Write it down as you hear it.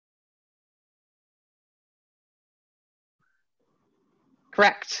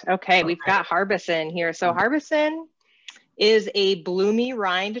Correct. Okay, we've got Harbison here. So Harbison is a bloomy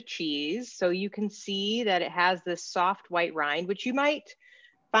rind cheese. So you can see that it has this soft white rind, which you might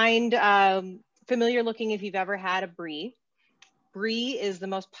find familiar looking if you've ever had a brie. Brie is the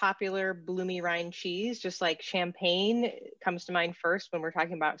most popular bloomy rind cheese, just like champagne comes to mind first when we're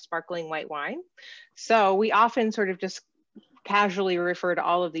talking about sparkling white wine. So we often sort of just casually refer to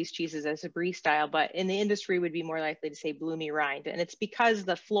all of these cheeses as a brie style, but in the industry would be more likely to say bloomy rind. And it's because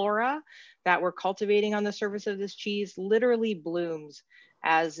the flora that we're cultivating on the surface of this cheese literally blooms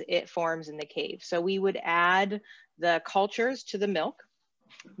as it forms in the cave. So we would add the cultures to the milk,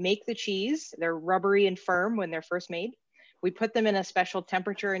 make the cheese. They're rubbery and firm when they're first made. We put them in a special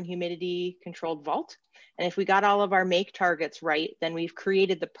temperature and humidity controlled vault. And if we got all of our make targets right, then we've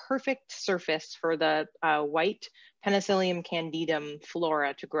created the perfect surface for the white Penicillium candidum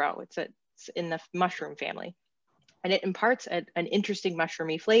flora to grow. It's in the mushroom family. And it imparts an interesting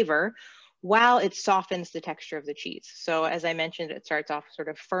mushroomy flavor while it softens the texture of the cheese. So as I mentioned, it starts off sort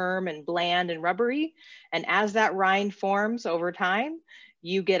of firm and bland and rubbery. And as that rind forms over time,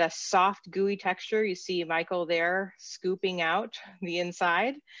 you get a soft, gooey texture. You see Michael there scooping out the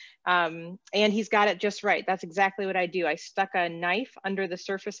inside. And he's got it just right. That's exactly what I do. I stuck a knife under the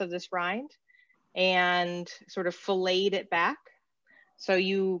surface of this rind and sort of filleted it back. So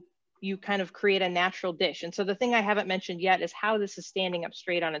you kind of create a natural dish. And so the thing I haven't mentioned yet is how this is standing up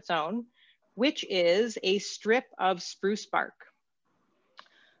straight on its own, which is a strip of spruce bark.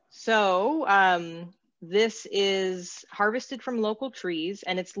 So this is harvested from local trees,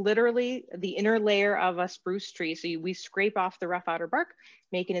 and it's literally the inner layer of a spruce tree. So we scrape off the rough outer bark,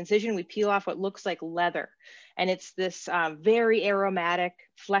 make an incision, we peel off what looks like leather. And it's this very aromatic,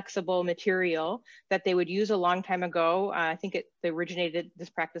 flexible material that they would use a long time ago. I think this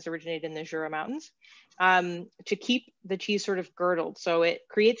practice originated in the Jura Mountains to keep the cheese sort of girdled. So it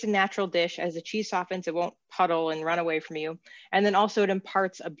creates a natural dish. As the cheese softens, it won't puddle and run away from you. And then also it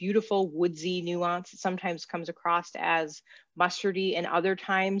imparts a beautiful woodsy nuance. It sometimes comes across as mustardy, and other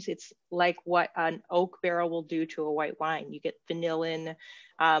times it's like what an oak barrel will do to a white wine. You get vanillin,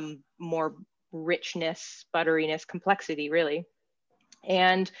 more richness, butteriness, complexity, really.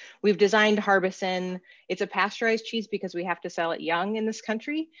 And we've designed Harbison. It's a pasteurized cheese because we have to sell it young in this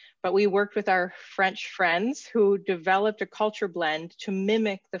country, but we worked with our French friends who developed a culture blend to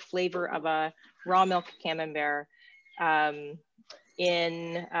mimic the flavor of a raw milk camembert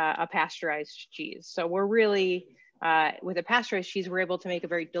in a pasteurized cheese. So we're really, with a pasteurized cheese, we're able to make a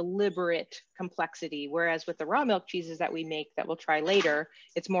very deliberate complexity, whereas with the raw milk cheeses that we make that we'll try later,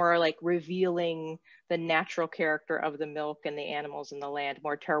 it's more like revealing the natural character of the milk and the animals in the land,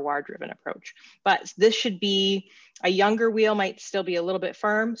 more terroir-driven approach. But this should be, a younger wheel might still be a little bit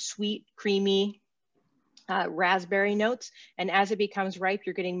firm, sweet, creamy, raspberry notes. And as it becomes ripe,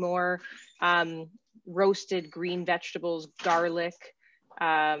 you're getting more roasted green vegetables, garlic,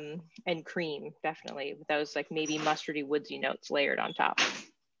 and cream, definitely, with those like maybe mustardy, woodsy notes layered on top.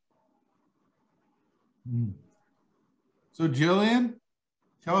 So Gillian,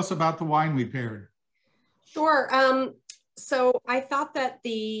 tell us about the wine we paired. Sure. So I thought that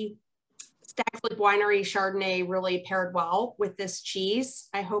the Stag's Leap Winery Chardonnay really paired well with this cheese.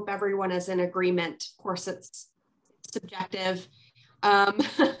 I hope everyone is in agreement. Of course, it's subjective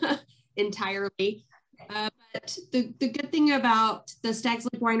entirely. But the good thing about the Stag's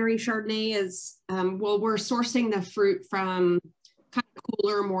Leap Winery Chardonnay is, well, we're sourcing the fruit from kind of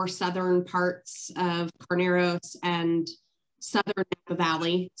cooler, more southern parts of Carneros and southern Napa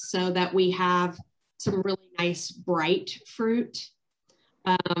Valley, so that we have some really nice bright fruit.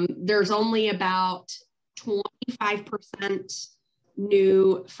 There's only about 25%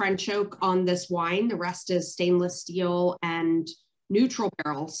 new French oak on this wine. The rest is stainless steel and neutral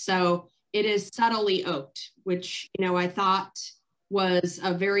barrels. So it is subtly oaked, which, you know, I thought was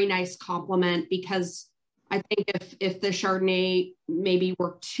a very nice compliment, because I think if the Chardonnay maybe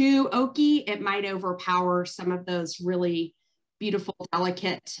were too oaky, it might overpower some of those really beautiful,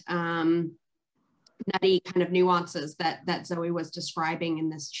 delicate, nutty kind of nuances that Zoe was describing in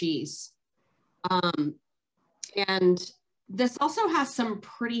this cheese. And this also has some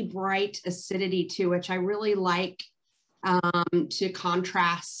pretty bright acidity too, which I really like, to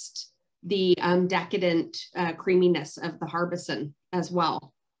contrast the decadent creaminess of the Harbison as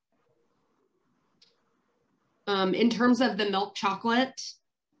well. In terms of the milk chocolate,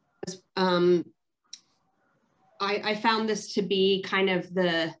 I found this to be kind of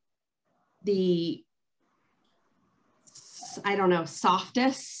the I don't know,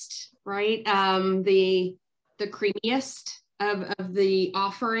 softest, right? The creamiest of the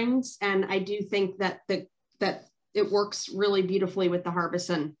offerings. And I do think that it works really beautifully with the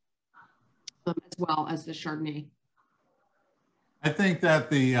Harbison as well as the Chardonnay. I think that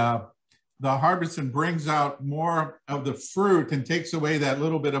the Harbison brings out more of the fruit and takes away that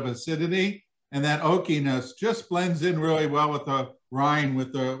little bit of acidity, and that oakiness just blends in really well with the rind,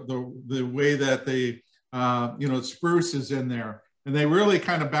 with the way that the spruce is in there, and they really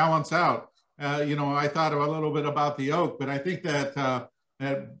kind of balance out. I thought a little bit about the oak, but I think that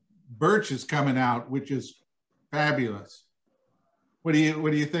that birch is coming out, which is fabulous. What do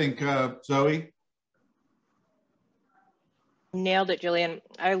you think, Zoe? Nailed it, Gillian.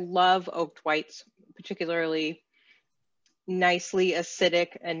 I love oaked whites, particularly nicely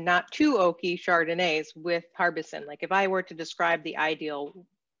acidic and not too oaky Chardonnays with Harbison. Like if I were to describe the ideal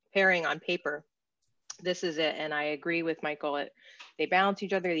pairing on paper, this is it. And I agree with Michael. They balance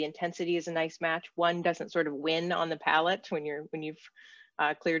each other. The intensity is a nice match. One doesn't sort of win on the palate when you've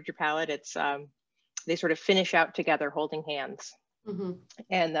cleared your palate. It's they sort of finish out together, holding hands. Mm-hmm.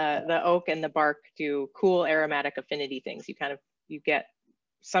 And the oak and the bark do cool aromatic affinity things. You get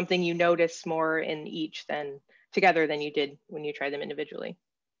something you notice more in each together than you did when you try them individually.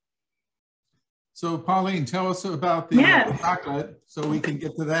 So Pauline, tell us about the chocolate so we can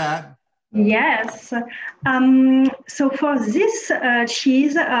get to that. Yes. So for this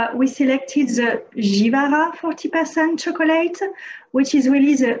cheese, we selected the Jivara 40% chocolate, which is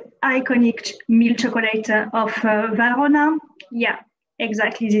really the iconic milk chocolate of Valrhona. Yeah,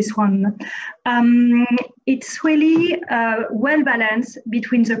 exactly this one. It's really well balanced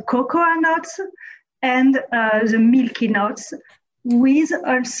between the cocoa notes and the milky notes, with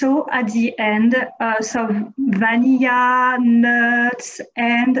also at the end some vanilla, nuts,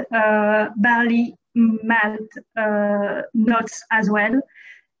 and barley malt nuts as well,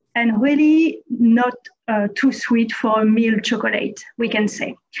 and really not too sweet for milk chocolate, we can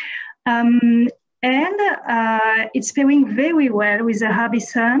say. And it's pairing very well with the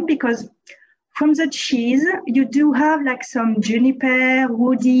Harbison, because from the cheese, you do have like some juniper,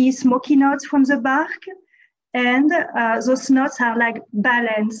 woody, smoky notes from the bark. And those notes are like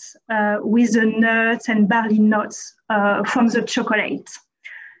balanced with the nuts and barley notes from the chocolate.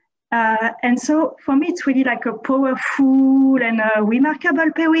 And so for me, it's really like a powerful and a remarkable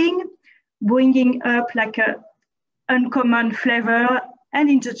pairing, bringing up like a uncommon flavor and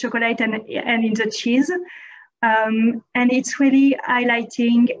in the chocolate and in the cheese. And it's really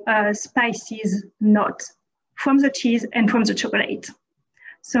highlighting spices notes from the cheese and from the chocolate.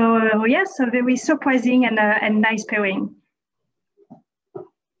 So yes, a very surprising and nice pairing.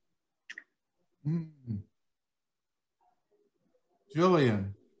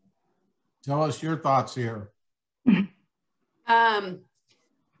 Gillian, tell us your thoughts here.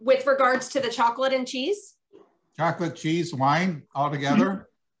 With regards to the chocolate and cheese? Chocolate, cheese, wine, all together?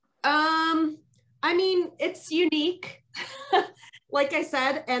 I mean, it's unique. Like I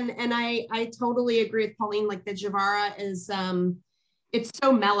said, and I totally agree with Pauline, like the Jivara is, it's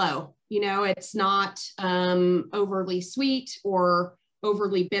so mellow, it's not overly sweet or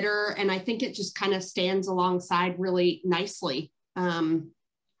overly bitter. And I think it just kind of stands alongside really nicely. I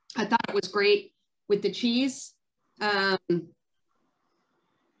thought it was great with the cheese. And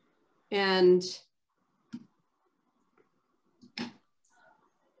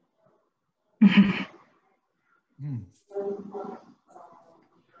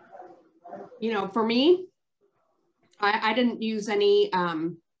for me, I didn't use any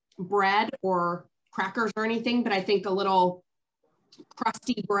bread or crackers or anything, but I think a little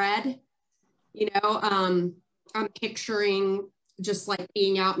crusty bread, I'm picturing just like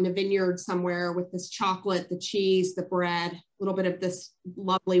being out in a vineyard somewhere with this chocolate, the cheese, the bread, a little bit of this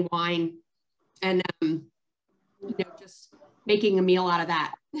lovely wine, and, just making a meal out of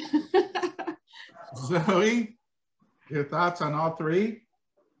that. Zoe, your thoughts on all three?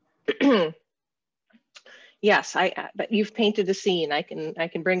 Yes, but you've painted the scene. I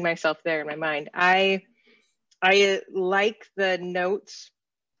can bring myself there in my mind. I like the notes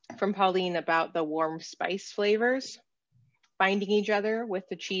from Pauline about the warm spice flavors finding each other with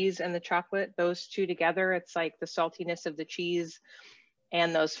the cheese and the chocolate. Those two together, it's like the saltiness of the cheese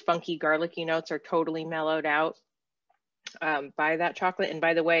and those funky garlicky notes are totally mellowed out by that chocolate. And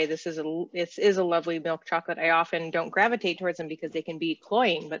by the way, this is a lovely milk chocolate. I often don't gravitate towards them because they can be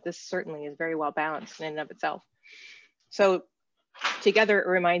cloying, but this certainly is very well balanced in and of itself. So together, it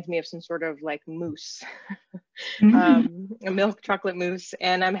reminds me of some sort of like mousse, a milk chocolate mousse.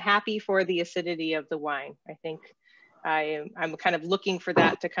 And I'm happy for the acidity of the wine. I think I'm kind of looking for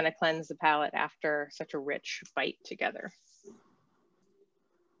that to kind of cleanse the palate after such a rich bite together.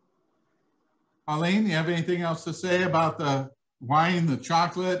 Pauline, you have anything else to say about the wine, the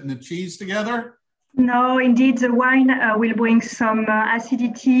chocolate, and the cheese together? No, indeed, the wine will bring some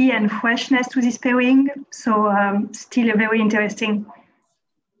acidity and freshness to this pairing. So still very interesting.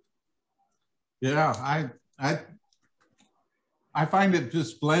 Yeah, I find it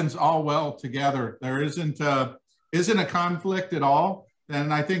just blends all well together. There isn't a conflict at all.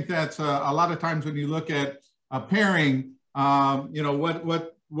 And I think that's a lot of times when you look at a pairing, you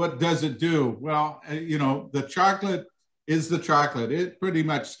know, what does it do? Well, you know, the chocolate is the chocolate. It pretty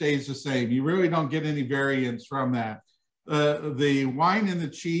much stays the same. You really don't get any variance from that. The wine and the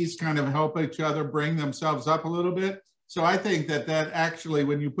cheese kind of help each other bring themselves up a little bit. So I think that actually,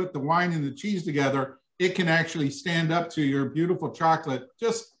 when you put the wine and the cheese together, it can actually stand up to your beautiful chocolate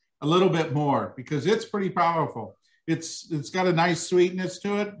just a little bit more, because it's pretty powerful. It's got a nice sweetness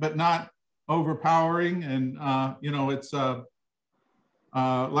to it, but not overpowering. And you know, it's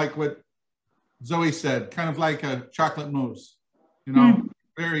like what Zoe said, kind of like a chocolate mousse. You know,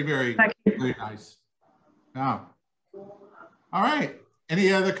 very, very, very nice. Yeah. All right.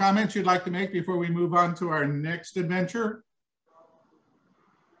 Any other comments you'd like to make before we move on to our next adventure?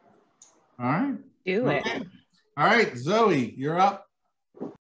 All right. Do it. All right, Zoe, you're up.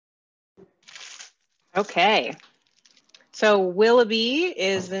 Okay. So Willoughby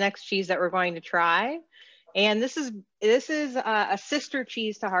is the next cheese that we're going to try. And this is a sister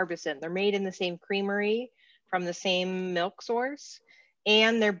cheese to Harbison. They're made in the same creamery from the same milk source.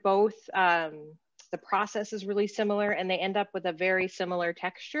 And they're both, the process is really similar, and they end up with a very similar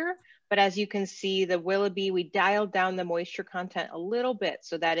texture. But as you can see, the Willoughby, we dialed down the moisture content a little bit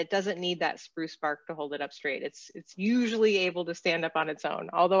so that it doesn't need that spruce bark to hold it up straight. It's usually able to stand up on its own.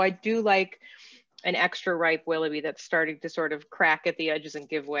 Although I do like an extra ripe Willoughby that's starting to sort of crack at the edges and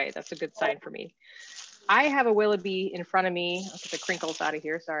give way. That's a good sign for me. I have a Willoughby in front of me. I'll get the crinkles out of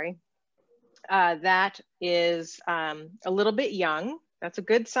here, sorry. That is a little bit young. That's a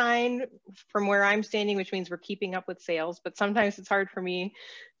good sign from where I'm standing, which means we're keeping up with sales, but sometimes it's hard for me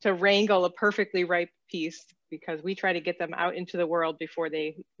to wrangle a perfectly ripe piece because we try to get them out into the world before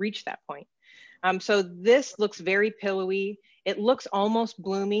they reach that point. So this looks very pillowy. It looks almost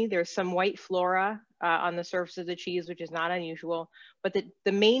bloomy. There's some white flora on the surface of the cheese, which is not unusual. But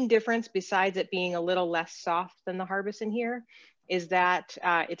the main difference, besides it being a little less soft than the Harbison here, is that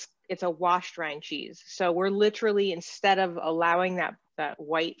it's a washed rind cheese. So we're literally, instead of allowing that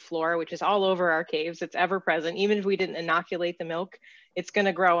white flora, which is all over our caves, it's ever present. Even if we didn't inoculate the milk, it's going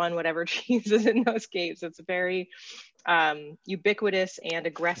to grow on whatever cheese is in those caves. It's a very ubiquitous and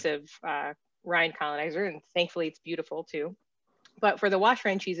aggressive rind colonizer, and thankfully it's beautiful too. But for the wash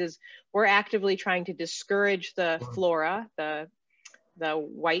rind cheeses, we're actively trying to discourage the flora, the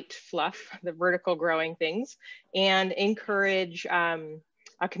white fluff, the vertical growing things, and encourage a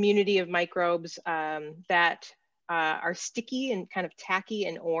community of microbes that are sticky and kind of tacky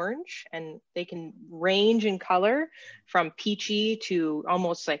and orange, and they can range in color from peachy to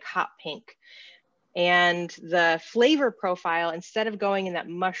almost like hot pink. And the flavor profile, instead of going in that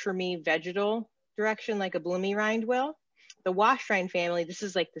mushroomy vegetal direction like a bloomy rind will, the wash rind family, this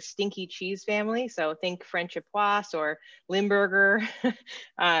is like the stinky cheese family. So think French Epoisse or Limburger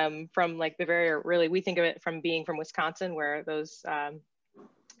from like Bavaria. Really, we think of it from being from Wisconsin, where those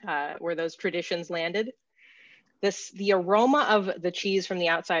traditions landed. The aroma of the cheese from the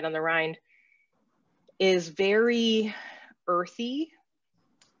outside on the rind is very earthy,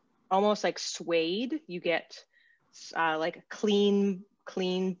 almost like suede. You get like clean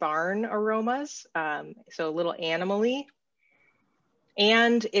barn aromas, so a little animal-y.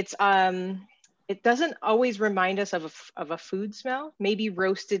 And it's it doesn't always remind us of a food smell. Maybe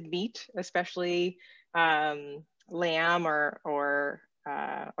roasted meat, especially lamb or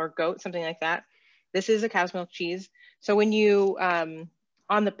goat, something like that. This is a cow's milk cheese. So when you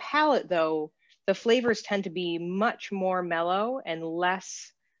on the palate though, the flavors tend to be much more mellow and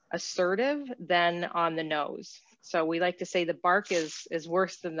less assertive than on the nose. So we like to say the bark is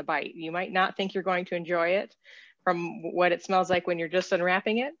worse than the bite. You might not think you're going to enjoy it from what it smells like when you're just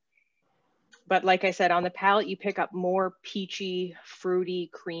unwrapping it. But like I said, on the palate, you pick up more peachy,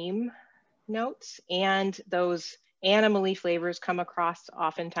 fruity cream notes, and those animal-y flavors come across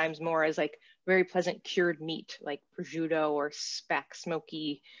oftentimes more as like very pleasant cured meat, like prosciutto or speck,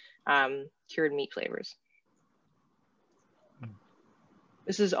 smoky cured meat flavors.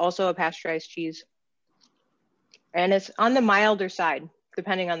 This is also a pasteurized cheese, and it's on the milder side,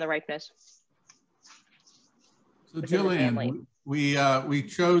 depending on the ripeness. So Gillian, we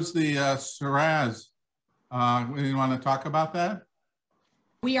chose the Shiraz. You want to talk about that?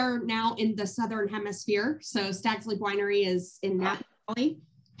 We are now in the Southern Hemisphere. So Stag's Leap Winery is in Napa Valley.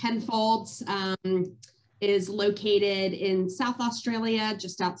 Penfolds is located in South Australia,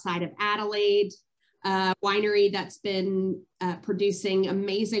 just outside of Adelaide. winery that's been producing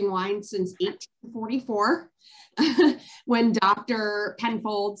amazing wine since 1844. When Dr.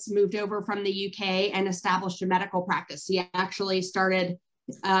 Penfolds moved over from the UK and established a medical practice. He actually started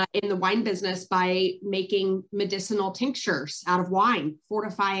in the wine business by making medicinal tinctures out of wine,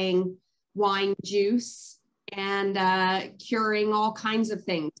 fortifying wine juice and curing all kinds of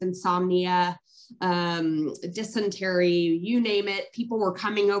things, insomnia, dysentery, you name it. People were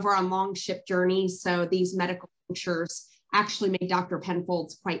coming over on long ship journeys. So these medical tinctures actually made Dr.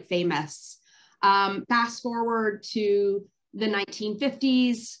 Penfolds quite famous. Fast forward to the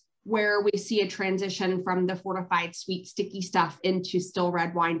 1950s, where we see a transition from the fortified sweet sticky stuff into still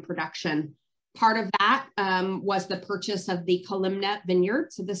red wine production. Part of that was the purchase of the Kalimna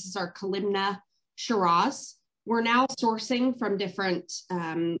vineyard. So this is our Kalimna Shiraz. We're now sourcing from different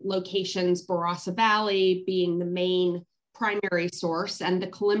locations, Barossa Valley being the main primary source, and the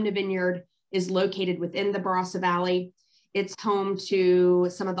Kalimna vineyard is located within the Barossa Valley. It's home to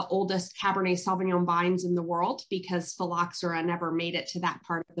some of the oldest Cabernet Sauvignon vines in the world because phylloxera never made it to that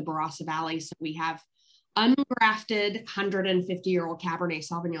part of the Barossa Valley. So we have ungrafted 150-year-old Cabernet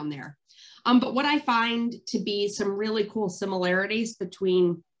Sauvignon there. But what I find to be some really cool similarities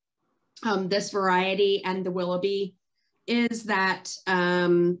between this variety and the Willoughby is that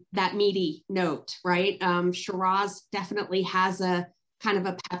that meaty note, right? Shiraz definitely has a kind of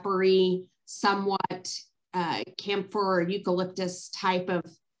a peppery, somewhat camphor or eucalyptus type of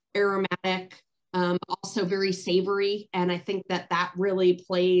aromatic, also very savory. And I think that that really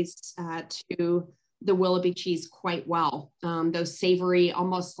plays to the Willoughby cheese quite well. Those savory,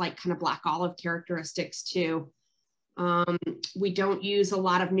 almost like kind of black olive characteristics too. We don't use a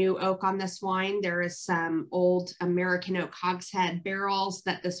lot of new oak on this wine. There is some old American oak hogshead barrels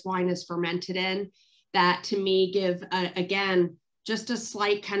that this wine is fermented in that to me give, again, just a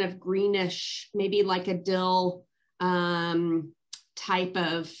slight kind of greenish, maybe like a dill type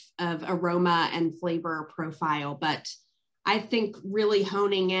of aroma and flavor profile. But I think really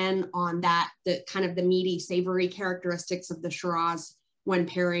honing in on that, the kind of the meaty, savory characteristics of the Shiraz when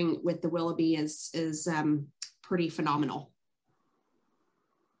pairing with the Willoughby is pretty phenomenal.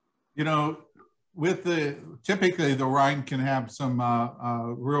 You know, with typically the wine can have some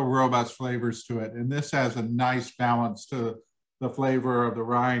real robust flavors to it. And this has a nice balance to the flavor of the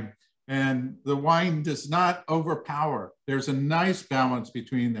wine. And the wine does not overpower. There's a nice balance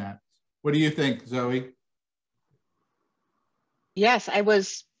between that. What do you think, Zoe? Yes, I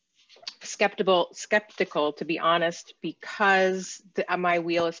was skeptical to be honest, because my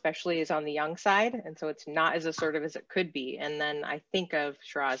wheel especially is on the young side. And so it's not as assertive as it could be. And then I think of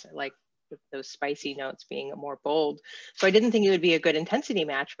Shiraz like those spicy notes being more bold. So I didn't think it would be a good intensity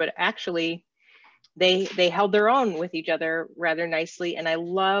match, but actually they held their own with each other rather nicely. And I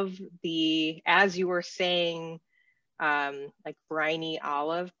love the, as you were saying, like briny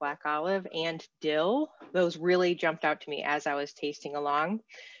olive, black olive and dill, those really jumped out to me as I was tasting along.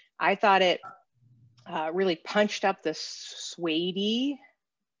 I thought it really punched up the suede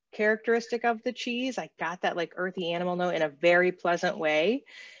characteristic of the cheese. I got that like earthy animal note in a very pleasant way.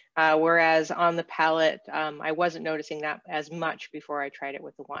 Whereas on the palate, I wasn't noticing that as much before I tried it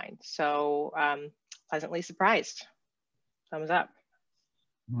with the wine. So pleasantly surprised. Thumbs up.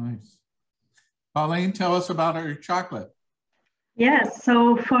 Nice. Pauline, tell us about our chocolate. Yes,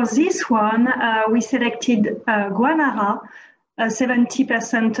 so for this one, we selected Guanaja,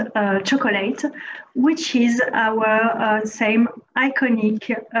 70% chocolate, which is our same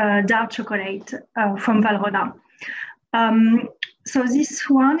iconic dark chocolate from Valrhona. So this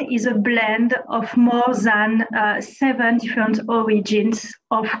one is a blend of more than 7 different origins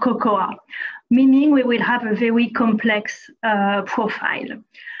of cocoa, meaning we will have a very complex profile.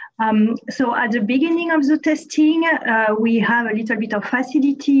 So at the beginning of the testing, we have a little bit of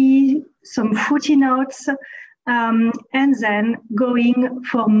acidity, some fruity notes, and then going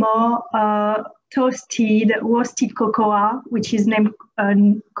for more toasted, roasted cocoa, which is named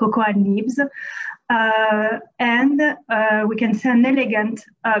cocoa nibs. And we can say an elegant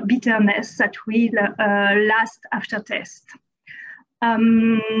bitterness that will last after taste.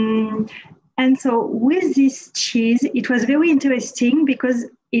 And so with this cheese, it was very interesting because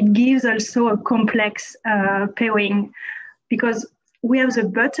it gives also a complex pairing, because we have the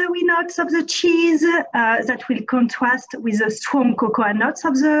buttery notes of the cheese that will contrast with the strong cocoa notes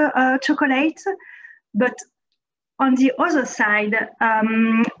of the chocolate. But on the other side,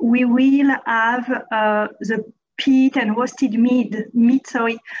 we will have the peat and roasted meat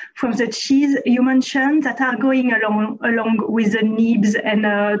from the cheese you mentioned that are going along with the nibs and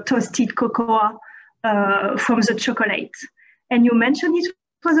toasted cocoa from the chocolate. And you mentioned it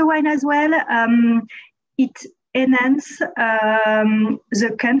for the wine as well. It enhances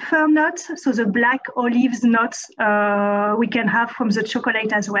the camphor notes, so the black olives notes we can have from the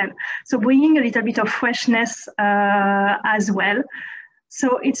chocolate as well. So bringing a little bit of freshness as well.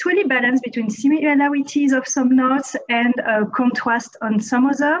 So it's really balanced between similarities of some notes and contrast on some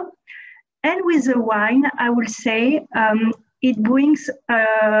other. And with the wine, I will say it brings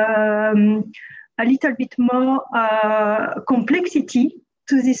a little bit more complexity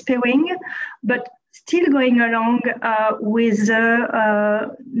to this pairing, but still going along with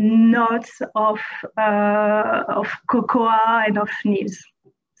the notes of cocoa and of nibs.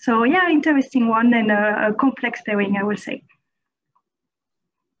 So yeah, interesting one and a complex pairing, I would say.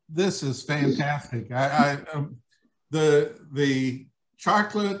 This is fantastic. The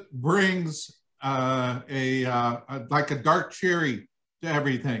chocolate brings like a dark cherry to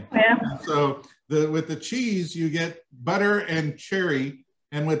everything. Yeah. And so with the cheese, you get butter and cherry,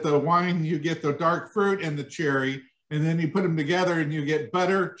 and with the wine, you get the dark fruit and the cherry, and then you put them together and you get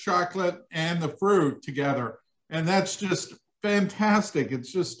butter, chocolate, and the fruit together. And that's just fantastic.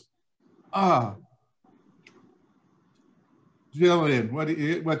 It's just, Gillian,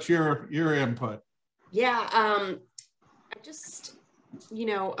 what's your input? Yeah, I just, you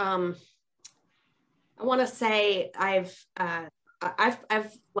know, I want to say I've loved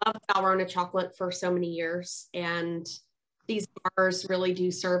Valrhona chocolate for so many years, and these bars really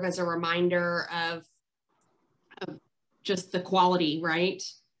do serve as a reminder of just the quality, right?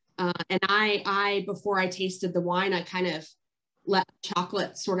 And I before I tasted the wine, I kind of let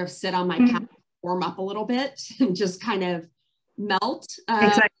chocolate sort of sit on my palate, warm up a little bit, and just kind of melt.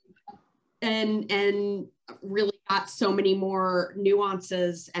 Exactly. And really got so many more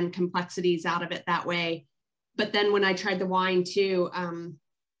nuances and complexities out of it that way. But then when I tried the wine too, I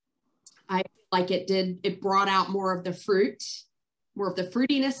feel like it brought out more of the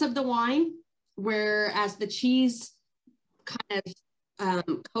fruitiness of the wine, whereas the cheese kind of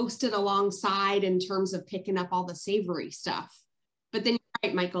coasted alongside in terms of picking up all the savory stuff. But then you're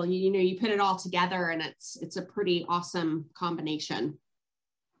right, Michael, you know, you put it all together and it's a pretty awesome combination.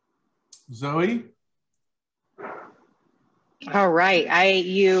 Zoe? All right,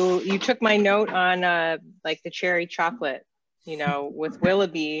 you took my note on like the cherry chocolate. You know, with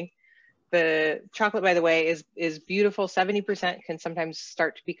Willoughby, the chocolate, by the way, is beautiful. 70% can sometimes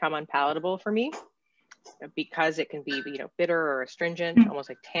start to become unpalatable for me because it can be, you know, bitter or astringent, almost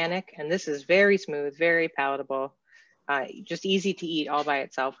like tannic. And this is very smooth, very palatable, just easy to eat all by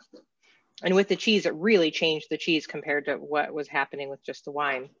itself. And with the cheese, it really changed the cheese compared to what was happening with just the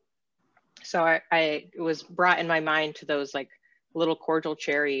wine. So it was brought in my mind to those like little cordial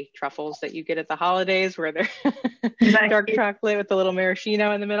cherry truffles that you get at the holidays, where they're Exactly. dark chocolate with a little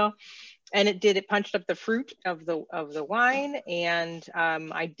maraschino in the middle. And it punched up the fruit of the wine. And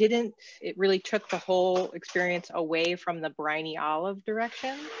it really took the whole experience away from the briny olive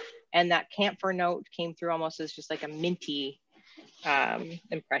direction. And that camphor note came through almost as just like a minty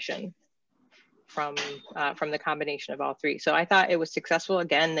impression from the combination of all three. So I thought it was successful.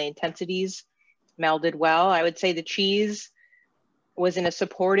 Again, the intensities melded well. I would say the cheese was in a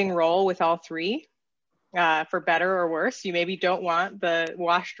supporting role with all three, for better or worse. You maybe don't want the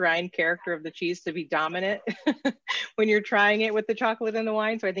washed rind character of the cheese to be dominant when you're trying it with the chocolate and the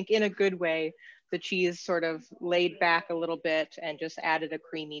wine. So I think in a good way, the cheese sort of laid back a little bit and just added a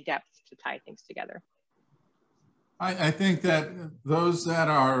creamy depth to tie things together. I think that those that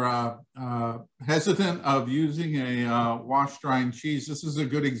are hesitant of using a washed rind cheese, this is a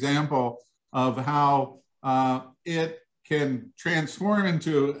good example of how it can transform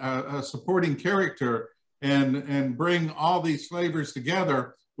into a supporting character and bring all these flavors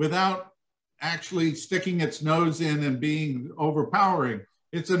together without actually sticking its nose in and being overpowering.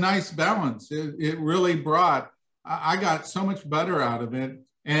 It's a nice balance. It really brought, I got so much butter out of it,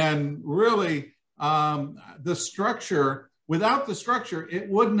 and really, the structure, without the structure, it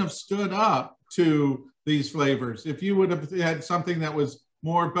wouldn't have stood up to these flavors. If you would have had something that was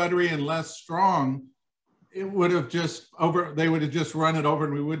more buttery and less strong, it would have just they would have just run it over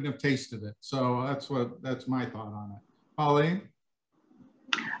and we wouldn't have tasted it. So that's my thought on it. Pauline?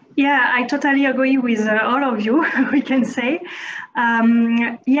 Yeah, I totally agree with all of you, we can say.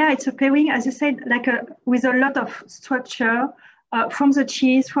 Yeah, it's a pairing, as you said, like with a lot of structure, from the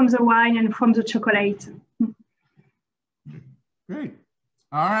cheese, from the wine, and from the chocolate. Great.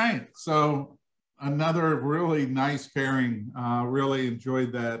 All right. So another really nice pairing. Really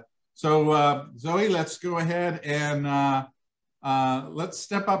enjoyed that. So Zoe, let's go ahead and let's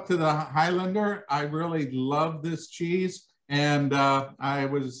step up to the Highlander. I really love this cheese. And I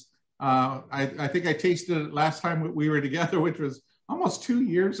think I tasted it last time we were together, which was almost 2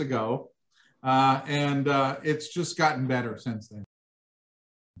 years ago. And it's just gotten better since then.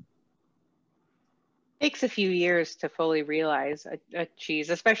 Takes a few years to fully realize a cheese,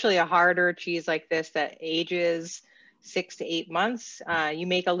 especially a harder cheese like this that ages 6 to 8 months. You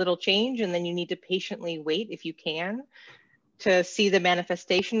make a little change and then you need to patiently wait, if you can, to see the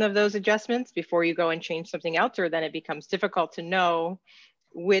manifestation of those adjustments before you go and change something else, or then it becomes difficult to know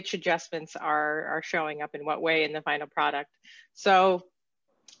which adjustments are showing up in what way in the final product. So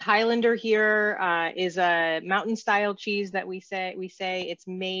Highlander here is a mountain style cheese that we say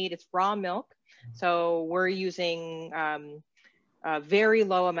it's raw milk. So we're using a very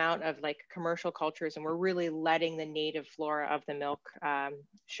low amount of like commercial cultures, and we're really letting the native flora of the milk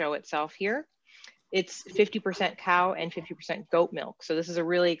show itself here. It's 50% cow and 50% goat milk. So this is a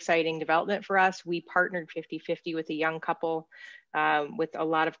really exciting development for us. We partnered 50-50 with a young couple with a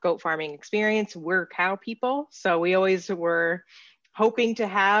lot of goat farming experience. We're cow people, so we always were hoping to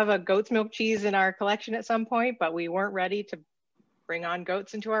have a goat's milk cheese in our collection at some point, but we weren't ready to bring on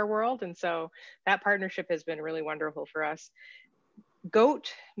goats into our world. And so that partnership has been really wonderful for us.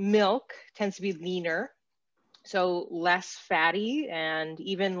 Goat milk tends to be leaner, so less fatty and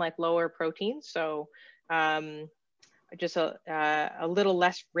even like lower protein. So just a little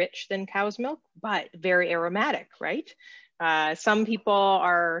less rich than cow's milk, but very aromatic, right? Some people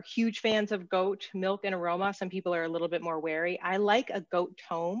are huge fans of goat milk and aroma. Some people are a little bit more wary. I like a goat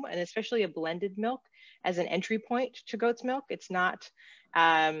tome, and especially a blended milk, as an entry point to goat's milk. It's not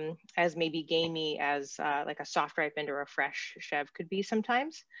as maybe gamey as like a soft ripened or a fresh chev could be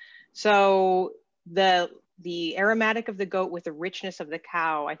sometimes. So the aromatic of the goat with the richness of the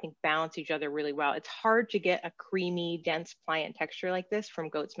cow, I think, balance each other really well. It's hard to get a creamy, dense, pliant texture like this from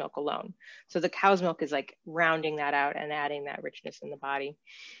goat's milk alone. So the cow's milk is like rounding that out and adding that richness in the body.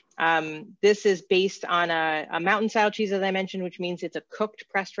 This is based on a mountain style cheese, as I mentioned, which means it's a cooked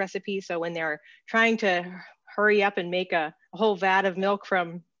pressed recipe. So when they're trying to hurry up and make a whole vat of milk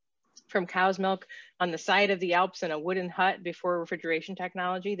from cow's milk on the side of the Alps in a wooden hut before refrigeration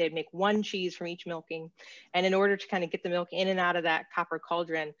technology, they'd make one cheese from each milking. And in order to kind of get the milk in and out of that copper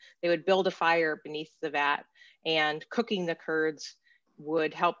cauldron, they would build a fire beneath the vat, and cooking the curds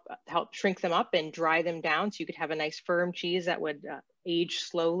would help shrink them up and dry them down, so you could have a nice firm cheese that would age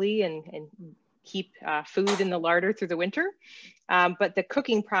slowly and keep food in the larder through the winter. But the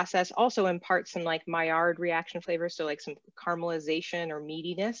cooking process also imparts some like Maillard reaction flavors, so like some caramelization or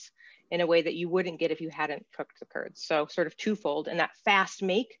meatiness in a way that you wouldn't get if you hadn't cooked the curds. So sort of twofold. And that fast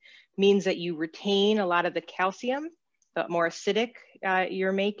make means that you retain a lot of the calcium. The more acidic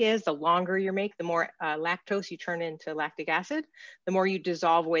your make is, the longer your make, the more lactose you turn into lactic acid, the more you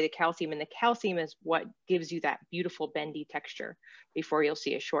dissolve away the calcium. And the calcium is what gives you that beautiful bendy texture before you'll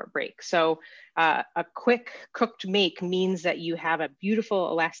see a short break. So a quick cooked make means that you have a beautiful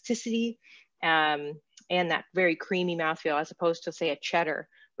elasticity and that very creamy mouthfeel, as opposed to, say, a cheddar,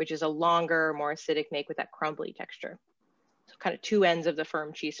 which is a longer, more acidic make with that crumbly texture. So kind of two ends of the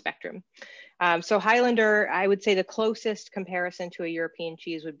firm cheese spectrum. So Highlander, I would say the closest comparison to a European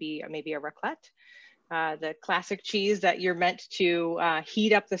cheese would be maybe a raclette. The classic cheese that you're meant to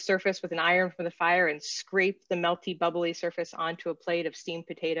heat up the surface with an iron from the fire and scrape the melty, bubbly surface onto a plate of steamed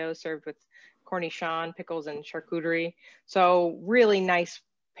potatoes served with cornichon, pickles, and charcuterie. So really nice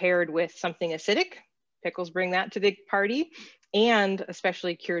paired with something acidic. Pickles bring that to the party, and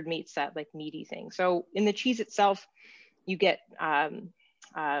especially cured meats, that like meaty thing. So in the cheese itself, you get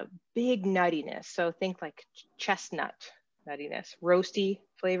big nuttiness. So think like chestnut nuttiness, roasty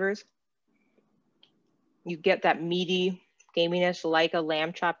flavors. You get that meaty gaminess like a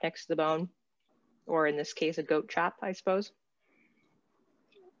lamb chop next to the bone, or in this case, a goat chop, I suppose.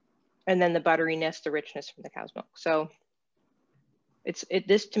 And then the butteriness, the richness from the cow's milk. So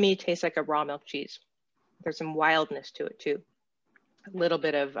this to me tastes like a raw milk cheese. There's some wildness to it too. A little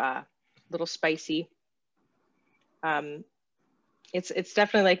bit of little spicy. It's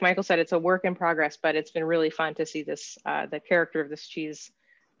definitely, like Michael said, it's a work in progress, but it's been really fun to see this, the character of this cheese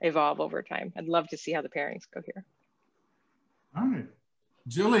evolve over time. I'd love to see how the pairings go here. All right.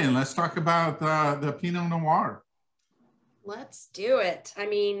 Gillian, let's talk about the Pinot Noir. Let's do it. I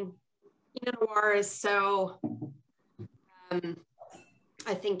mean, Pinot Noir is so,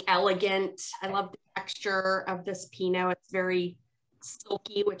 I think, elegant. I love the texture of this Pinot. It's very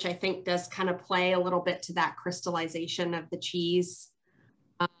silky, which I think does kind of play a little bit to that crystallization of the cheese.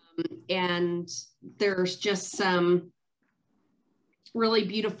 And there's just some really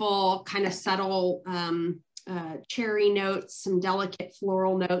beautiful kind of subtle cherry notes, some delicate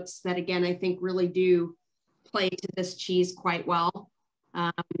floral notes that, again, I think really do play to this cheese quite well.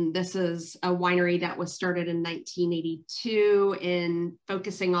 This is a winery that was started in 1982 in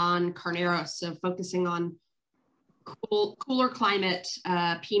focusing on Carneros, so focusing on cooler climate,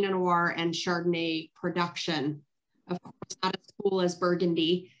 Pinot Noir and Chardonnay production. Of course, not as cool as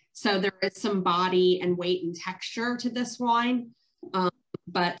Burgundy. So there is some body and weight and texture to this wine.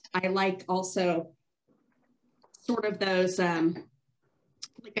 But I like also sort of those,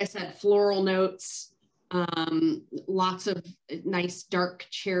 like I said, floral notes, lots of nice dark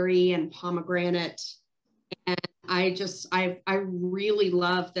cherry and pomegranate. And I really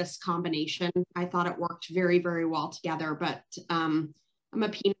love this combination. I thought it worked very, very well together, but I'm a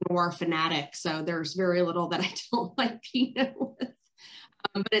Pinot Noir fanatic, so there's very little that I don't like Pinot with.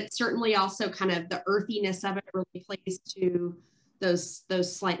 But it's certainly also kind of the earthiness of it really plays to those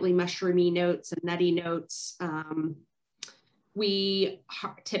slightly mushroomy notes and nutty notes. We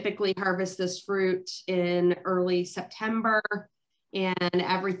typically harvest this fruit in early September, and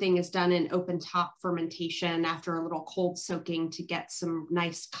everything is done in open top fermentation after a little cold soaking to get some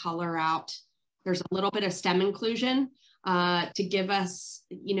nice color out. There's a little bit of stem inclusion to give us,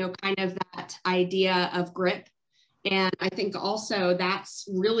 you know, kind of that idea of grip. And I think also that's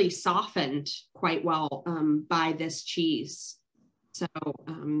really softened quite well by this cheese. So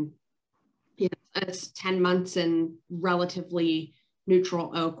yeah, it's 10 months in relatively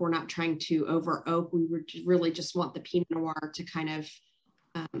neutral oak. We're not trying to over oak. We really just want the Pinot Noir to kind of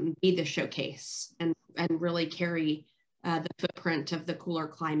be the showcase and really carry the footprint of the cooler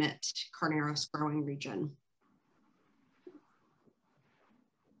climate Carneros growing region.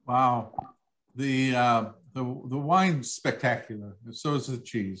 Wow, the wine's spectacular. So is the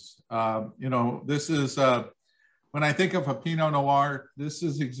cheese. You know, this is when I think of a Pinot Noir, this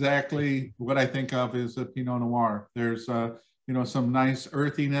is exactly what I think of as a Pinot Noir. There's you know, some nice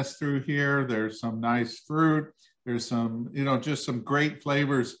earthiness through here. There's some nice fruit. There's some, you know, just some great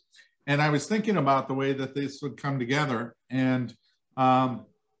flavors. And I was thinking about the way that this would come together, and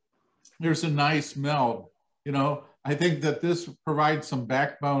there's a nice meld. You know, I think that this provides some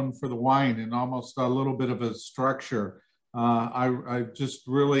backbone for the wine and almost a little bit of a structure. I just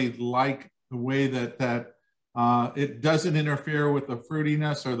really like the way that it doesn't interfere with the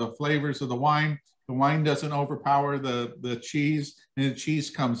fruitiness or the flavors of the wine. The wine doesn't overpower the cheese, and the cheese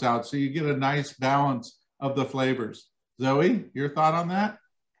comes out. So you get a nice balance of the flavors. Zoe, your thought on that?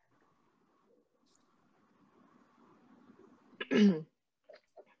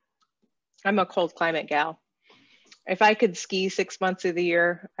 I'm a cold climate gal. If I could ski 6 months of the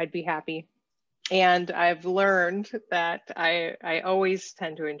year, I'd be happy. And I've learned that I always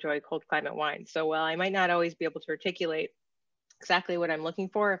tend to enjoy cold climate wine. So while I might not always be able to articulate exactly what I'm looking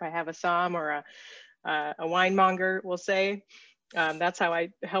for, if I have a somm or a winemonger, we'll say, that's how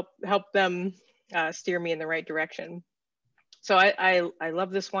I help them steer me in the right direction. So I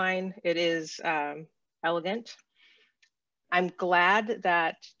love this wine. It is elegant. I'm glad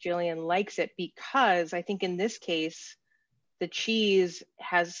that Gillian likes it, because I think in this case, the cheese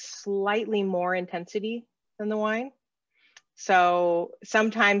has slightly more intensity than the wine. So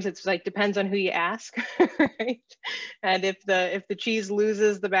sometimes it's like, depends on who you ask, right? And if the cheese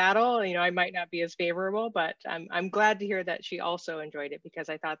loses the battle, you know, I might not be as favorable, but I'm glad to hear that she also enjoyed it, because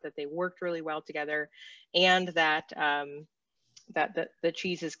I thought that they worked really well together, and that that the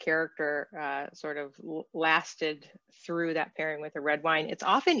cheese's character sort of lasted through that pairing with a red wine. It's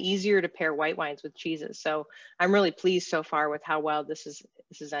often easier to pair white wines with cheeses. So I'm really pleased so far with how well this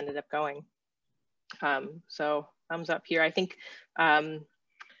has ended up going. So thumbs up here. I think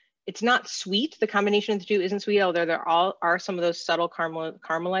it's not sweet. The combination of the two isn't sweet, although there are some of those subtle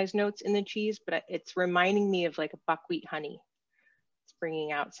caramelized notes in the cheese, but it's reminding me of like a buckwheat honey. It's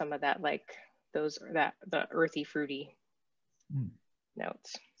bringing out some of that, like the earthy, fruity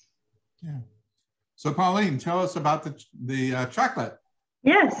notes. Yeah. So Pauline, tell us about the chocolate.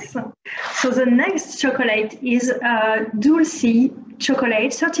 Yes. So the next chocolate is Dulcey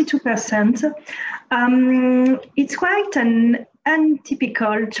chocolate, 32%. It's quite an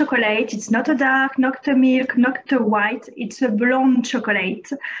untypical chocolate. It's not a dark, not a milk, not a white. It's a blonde chocolate,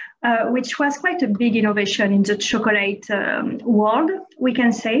 which was quite a big innovation in the chocolate world, we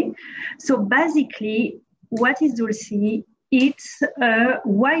can say. So basically, what is Dulcey? It's a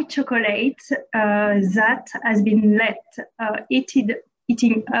white chocolate that has been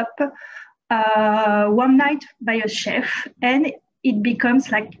eating up one night by a chef, and it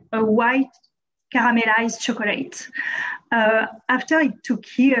becomes like a white caramelized chocolate. After it took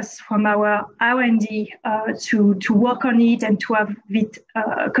years from our R&D to work on it and to have it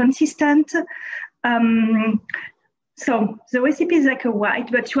consistent. So the recipe is like a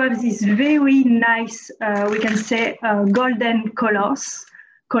white, but you have this very nice, we can say, golden color,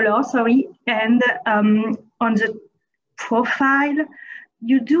 and on the profile,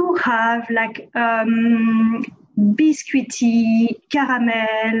 you do have like biscuity,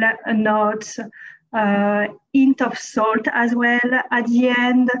 caramel notes, hint of salt as well at the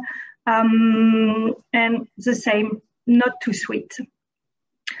end, and the same, not too sweet.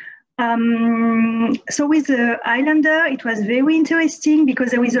 So with the Highlander, it was very interesting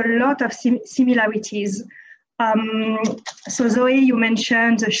because there is a lot of similarities. So Zoe, you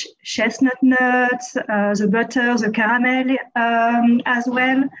mentioned the chestnut nuts, the butter, the caramel as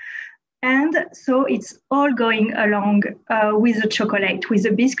well. And so it's all going along with the chocolate, with the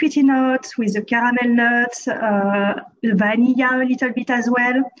biscuity notes, with the caramel nuts, the vanilla a little bit as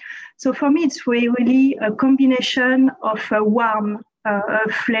well. So for me, it's really a combination of warm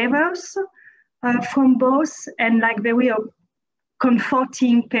flavors from both and like very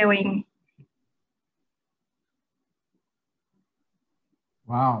comforting pairing.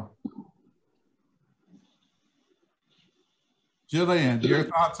 Wow. Gillian, your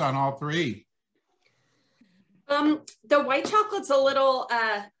thoughts on all three? The white chocolate's a little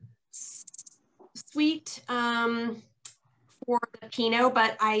sweet for the Pinot,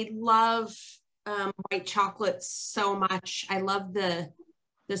 but I love white chocolate so much. I love the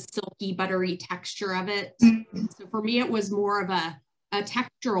silky, buttery texture of it. So for me, it was more of a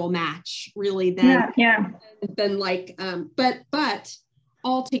textural match, really, than like, but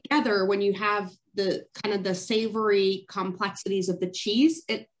all together, when you have the kind of the savory complexities of the cheese,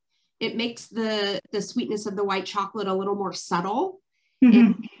 it makes the sweetness of the white chocolate a little more subtle.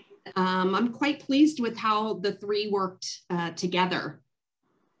 And, I'm quite pleased with how the three worked together.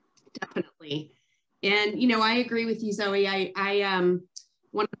 Definitely. And, you know, I agree with you, Zoe. I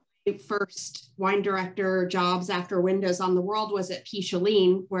one of my first wine director jobs after Windows on the World was at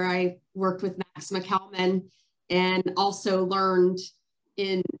Pauline, where I worked with Max McKelman and also learned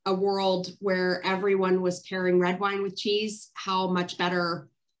in a world where everyone was pairing red wine with cheese, how much better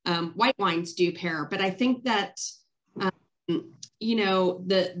white wines do pair. But I think that, you know,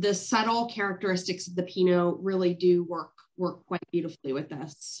 the subtle characteristics of the Pinot really do work quite beautifully with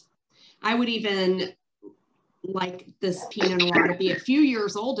this. I would even like this Pinot Noir to be a few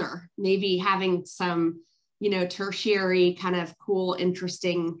years older, maybe having some, you know, tertiary kind of cool,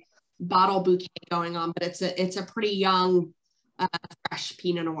 interesting bottle bouquet going on, but it's a pretty young, fresh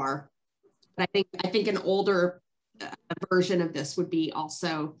Pinot Noir. But I think an older version of this would be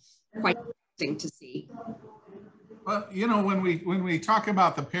also quite interesting to see. Well, you know, when we talk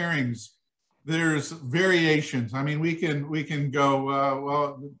about the pairings, there's variations. I mean, we can go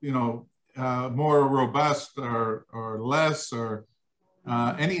well, you know, more robust or less or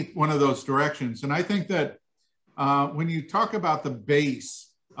any one of those directions. And I think that when you talk about the base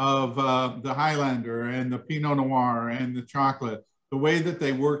of the Highlander and the Pinot Noir and the chocolate, the way that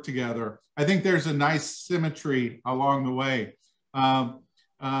they work together, I think there's a nice symmetry along the way.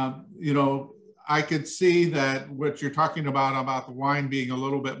 You know, I could see that what you're talking about the wine being a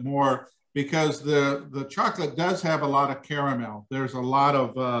little bit more, because the chocolate does have a lot of caramel. There's a lot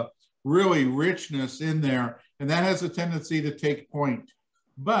of really richness in there, and that has a tendency to take point.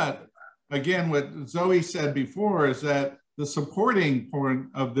 But again, what Zoe said before is that the supporting point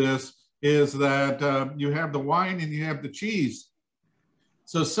of this is that you have the wine and you have the cheese.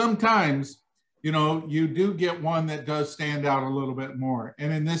 So sometimes, you know, you do get one that does stand out a little bit more.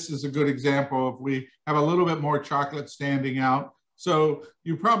 And then this is a good example of we have a little bit more chocolate standing out. So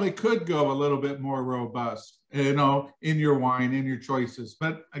you probably could go a little bit more robust, you know, in your wine, in your choices.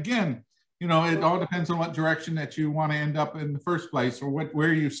 But again, you know, it all depends on what direction that you want to end up in the first place or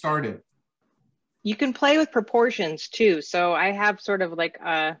where you started. You can play with proportions too. So I have sort of like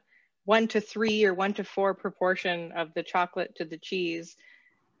a 1-to-3 or 1-to-4 proportion of the chocolate to the cheese.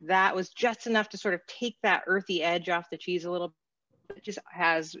 That was just enough to sort of take that earthy edge off the cheese a little bit. It just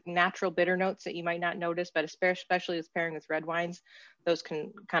has natural bitter notes that you might not notice, but especially with pairing with red wines, those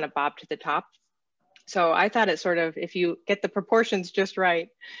can kind of bob to the top. So I thought it sort of, if you get the proportions just right,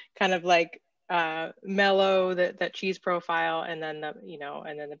 kind of like mellow that cheese profile, and then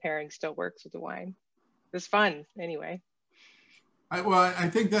the pairing still works with the wine. It was fun anyway. Well, I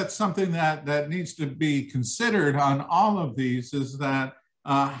think that's something that needs to be considered on all of these, is that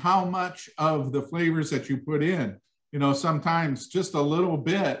how much of the flavors that you put in. You know, sometimes just a little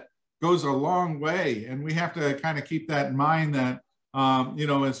bit goes a long way, and we have to kind of keep that in mind that, you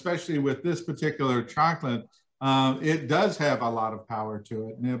know, especially with this particular chocolate, it does have a lot of power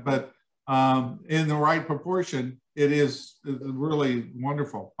to it, but in the right proportion, it is really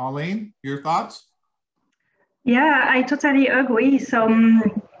wonderful. Pauline, your thoughts? Yeah, I totally agree. So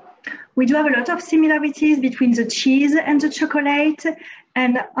we do have a lot of similarities between the cheese and the chocolate.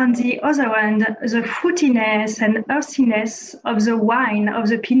 And on the other hand, the fruitiness and earthiness of the wine, of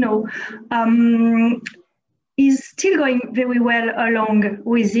the Pinot, is still going very well along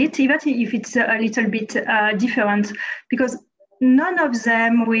with it, even if it's a little bit different, because none of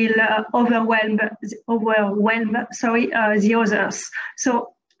them will overwhelm the others.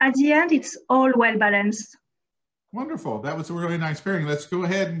 So at the end, it's all well balanced. Wonderful. That was a really nice pairing. Let's go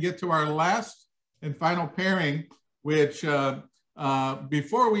ahead and get to our last and final pairing, which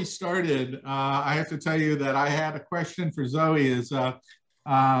before we started, I have to tell you that I had a question for Zoe is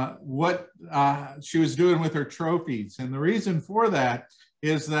what she was doing with her trophies. And the reason for that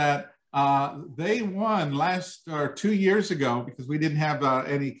is that they won 2 years ago, because we didn't have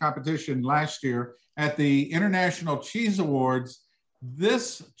any competition last year, at the International Cheese Awards.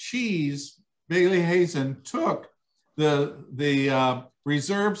 This cheese, Bayley Hazen, took the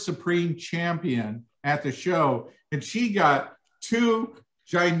Reserve Supreme Champion at the show, and she got 2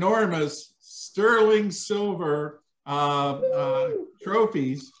 ginormous sterling silver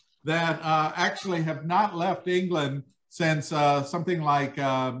trophies that actually have not left England since something like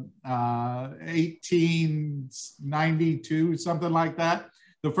 1892, something like that.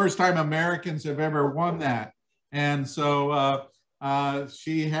 The first time Americans have ever won that. And so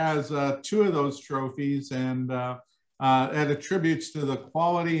she has 2 of those trophies, and it attributes to the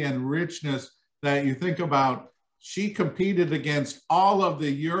quality and richness that you think about. She competed against all of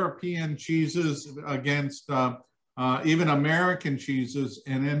the European cheeses, against even American cheeses,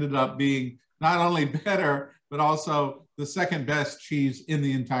 and ended up being not only better, but also the second best cheese in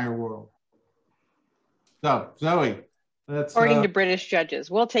the entire world. So, Zoe, that's according to British judges.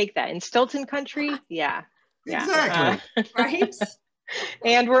 We'll take that. In Stilton country, yeah. Exactly. Right?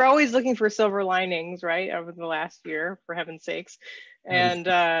 And we're always looking for silver linings, right, over the last year, for heaven's sakes. And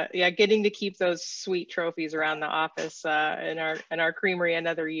yeah, getting to keep those sweet trophies around the office in our creamery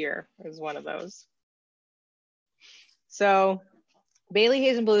another year is one of those. So Bayley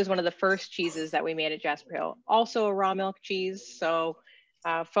Hazen Blue is one of the first cheeses that we made at Jasper Hill. Also a raw milk cheese, so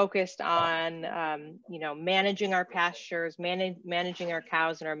focused on you know, managing our pastures, managing our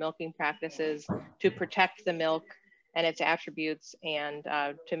cows and our milking practices to protect the milk and its attributes, and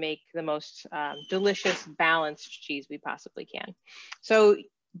to make the most delicious, balanced cheese we possibly can. So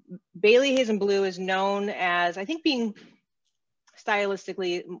Bayley Hazen Blue is known as, I think, being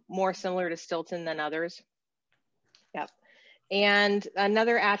stylistically more similar to Stilton than others. Yep. And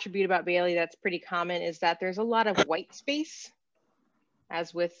another attribute about Bayley that's pretty common is that there's a lot of white space.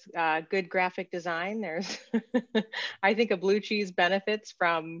 As with good graphic design, there's, I think a blue cheese benefits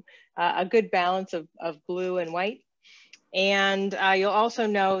from a good balance of blue and white. And you'll also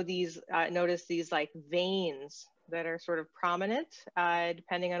know these, notice these like veins that are sort of prominent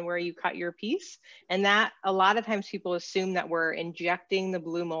depending on where you cut your piece. And that a lot of times people assume that we're injecting the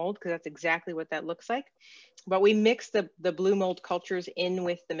blue mold, because that's exactly what that looks like. But we mix the blue mold cultures in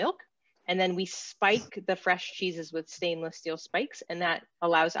with the milk, and then we spike the fresh cheeses with stainless steel spikes, and that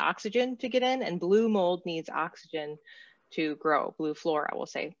allows oxygen to get in, and blue mold needs oxygen to grow. Blue flora, we'll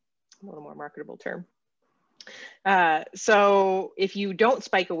say, a little more marketable term. So if you don't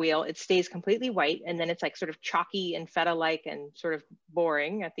spike a wheel, it stays completely white, and then it's like sort of chalky and feta-like and sort of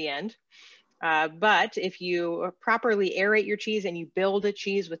boring at the end. But if you properly aerate your cheese and you build a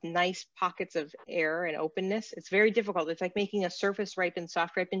cheese with nice pockets of air and openness, it's very difficult. It's like making a surface ripened,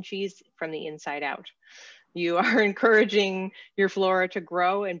 soft ripened cheese from the inside out. You are encouraging your flora to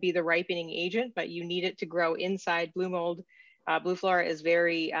grow and be the ripening agent, but you need it to grow inside. Blue mold, blue flora is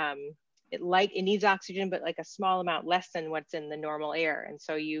very, it needs oxygen, but like a small amount, less than what's in the normal air. And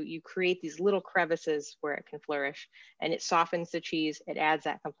so you create these little crevices where it can flourish, and it softens the cheese. It adds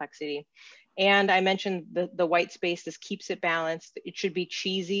that complexity. And I mentioned the white space. This keeps it balanced. It should be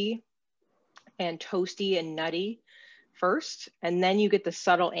cheesy and toasty and nutty first, and then you get the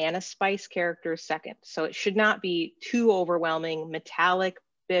subtle anise spice characters second. So it should not be too overwhelming. Metallic,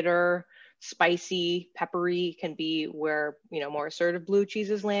 bitter, spicy, peppery can be where, you know, more assertive blue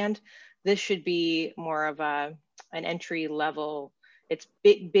cheeses land. This should be more of an entry level. It's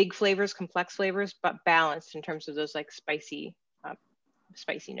big flavors, complex flavors, but balanced in terms of those like spicy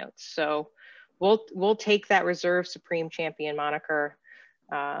notes. So we'll take that Reserve Supreme Champion moniker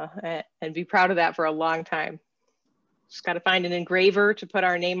and be proud of that for a long time. Just got to find an engraver to put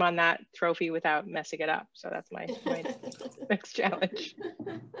our name on that trophy without messing it up. So that's my next challenge.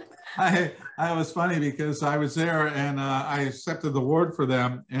 I was funny because I was there and I accepted the award for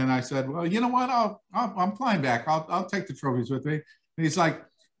them, and I said, well, you know what? I'm flying back. I'll take the trophies with me. And he's like,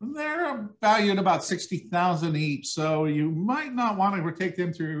 They're valued about 60,000 each, so you might not want to take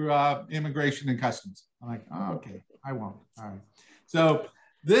them through immigration and customs. I'm like, oh, okay, I won't. All right. So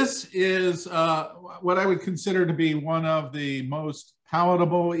this is what I would consider to be one of the most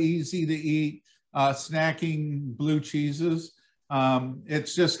palatable, easy to eat snacking blue cheeses.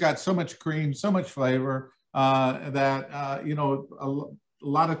 It's just got so much cream, so much flavor that, you know, a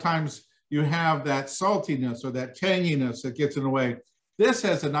lot of times you have that saltiness or that tanginess that gets in the way. This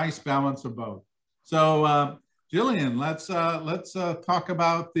has a nice balance of both. So, Gillian, let's talk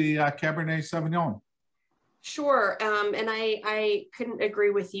about the Cabernet Sauvignon. Sure, and I couldn't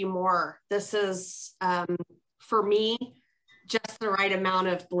agree with you more. This is, for me, just the right amount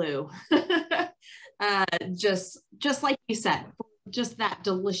of blue. Just like you said, just that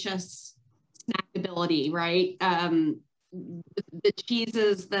delicious snackability, right? The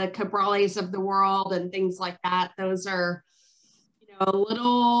cheeses, the Cabrales of the world and things like that, those are, you know, a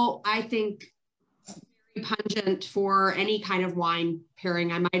little, I think, very pungent for any kind of wine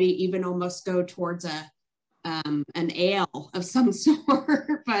pairing. I might even almost go towards an ale of some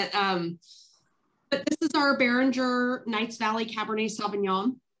sort, but this is our Beringer Knights Valley Cabernet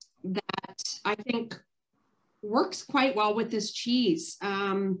Sauvignon that I think works quite well with this cheese. You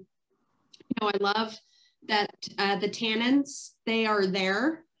know, I love that the tannins, they are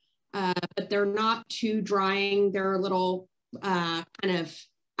there, but they're not too drying. They're a little kind of,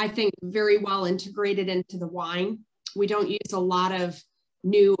 I think, very well integrated into the wine. We don't use a lot of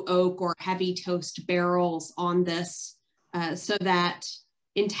new oak or heavy toast barrels on this, so that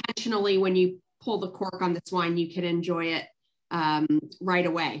intentionally when you pull the cork on this wine, you can enjoy it right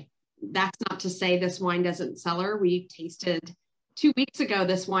away. That's not to say this wine doesn't cellar. We tasted 2 weeks ago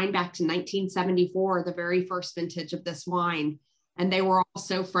this wine back to 1974, the very first vintage of this wine, and they were all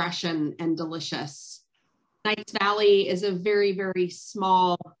so fresh and delicious. Knights Valley is a very, very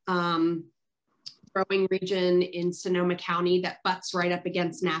small growing region in Sonoma County that butts right up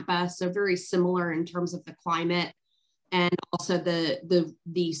against Napa, so very similar in terms of the climate and also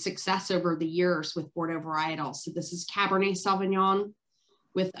the success over the years with Bordeaux varietals. So this is Cabernet Sauvignon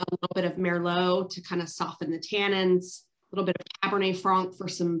with a little bit of Merlot to kind of soften the tannins, a little bit of Cabernet Franc for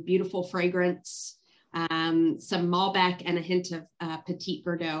some beautiful fragrance, some Malbec and a hint of Petit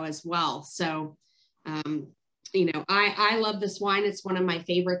Verdot as well. So, you know, I love this wine. It's one of my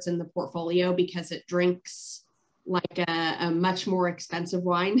favorites in the portfolio because it drinks like a much more expensive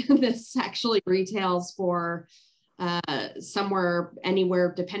wine. This actually retails for somewhere,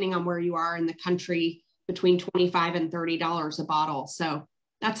 anywhere, depending on where you are in the country, between $25 and $30 a bottle. So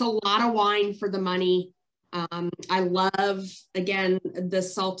that's a lot of wine for the money. I love, again, the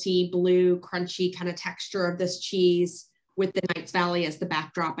salty, blue, crunchy kind of texture of this cheese with the Knights Valley as the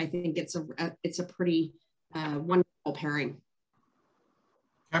backdrop. I think it's a pretty wonderful pairing.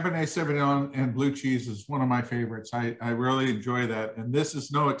 Cabernet Sauvignon and blue cheese is one of my favorites. I really enjoy that, and this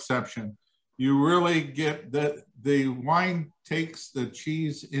is no exception. You really get that the wine takes the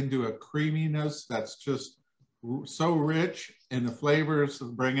cheese into a creaminess that's just so rich, and the flavors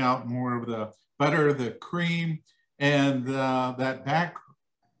bring out more of the butter, the cream, and that back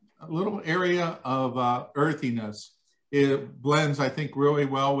little area of earthiness. It blends, I think, really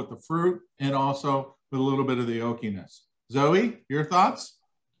well with the fruit and also with a little bit of the oakiness. Zoe, your thoughts?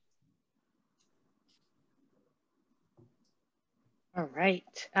 All right.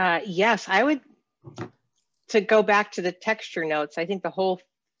 Yes, I would, to go back to the texture notes, I think the whole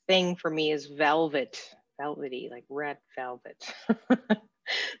thing for me is velvety, like red velvet.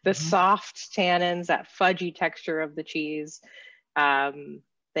 The soft tannins, that fudgy texture of the cheese,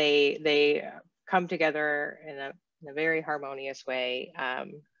 they come together in a very harmonious way.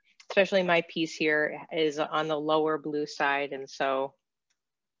 Especially my piece here is on the lower blue side, and so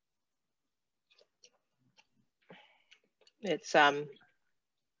it's again,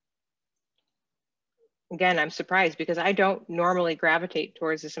 I'm surprised because I don't normally gravitate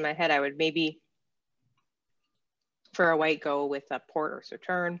towards this in my head. I would maybe for a white go with a port or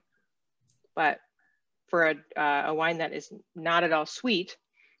Sauterne, but for a wine that is not at all sweet,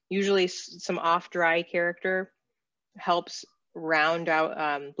 usually some off dry character helps round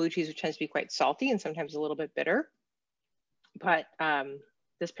out blue cheese, which tends to be quite salty and sometimes a little bit bitter. But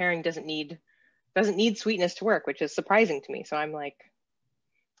this pairing doesn't need sweetness to work, which is surprising to me. So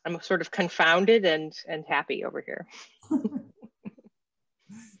I'm sort of confounded and happy over here.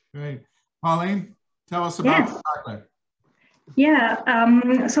 Great. Pauline, tell us about the chocolate.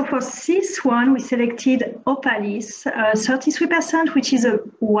 Yeah, so for this one, we selected Opalys, 33%, which is a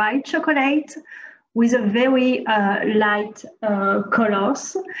white chocolate with a very light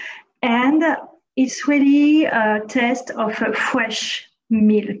colors. And it's really a taste of a fresh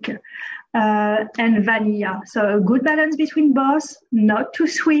milk, and vanilla. So a good balance between both, not too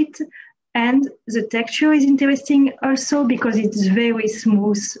sweet. And the texture is interesting also because it's very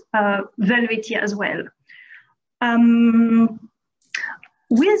smooth, velvety as well.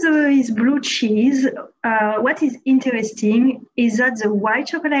 With this blue cheese, what is interesting is that the white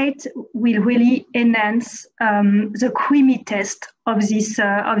chocolate will really enhance the creamy taste of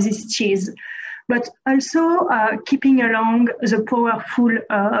this cheese, but also keeping along the powerful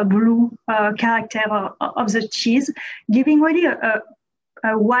blue character of the cheese, giving really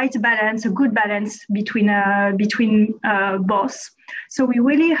a white balance, a good balance between both. So we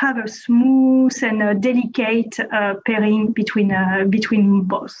really have a smooth and a delicate pairing between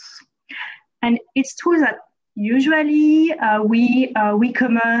both. And it's true that usually we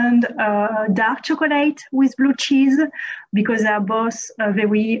recommend dark chocolate with blue cheese because they are both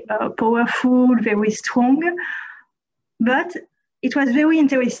very powerful, very strong. But it was very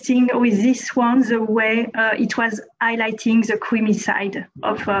interesting with this one, the way it was highlighting the creamy side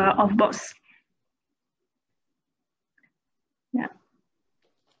of both. Yeah.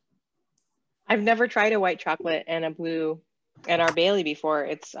 I've never tried a white chocolate and a blue and our Bayley before.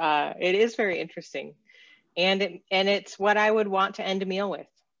 It is very interesting, and it's what I would want to end a meal with.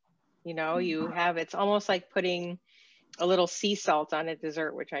 You know, it's almost like putting a little sea salt on a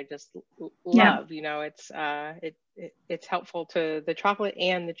dessert, which I just love. Yeah. You know, it's helpful to the chocolate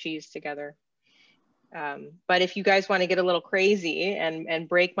and the cheese together. But if you guys want to get a little crazy and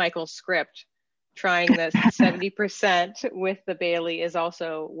break Michael's script, trying this 70% with the Bayley is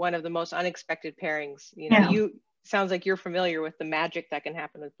also one of the most unexpected pairings. You know, sounds like you're familiar with the magic that can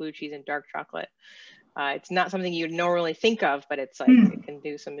happen with blue cheese and dark chocolate. It's not something you'd normally think of, but it's like it can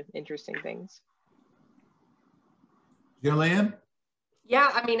do some interesting things. Gillian? Yeah,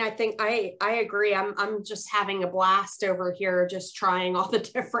 I mean, I think I agree. I'm just having a blast over here, just trying all the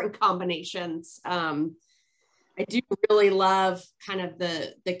different combinations. I do really love kind of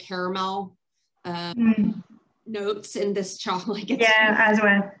the caramel notes in this chocolate. It's as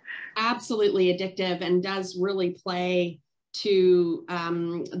well. Absolutely addictive and does really play to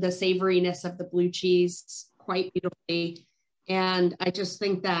the savoriness of the blue cheese quite beautifully. And I just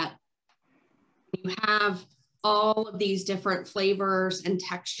think that you have all of these different flavors and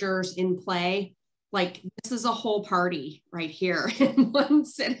textures in play. Like, this is a whole party right here in one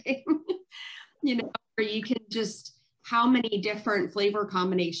sitting, you know, where you can just, how many different flavor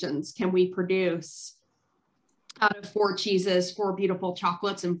combinations can we produce out of 4 cheeses, 4 beautiful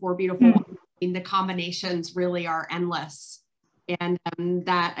chocolates, and 4 beautiful wines? I mean, the combinations really are endless. And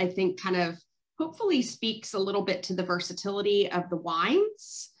that, I think, kind of hopefully speaks a little bit to the versatility of the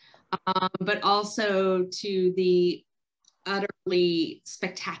wines, but also to the utterly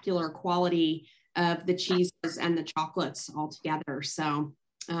spectacular quality of the cheeses and the chocolates all together. So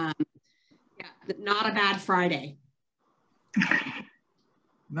yeah, not a bad Friday.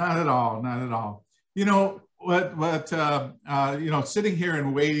 Not at all, not at all. You know, you know, sitting here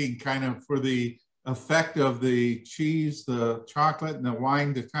and waiting kind of for the effect of the cheese, the chocolate, and the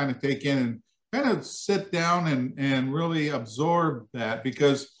wine to kind of take in and kind of sit down and really absorb that,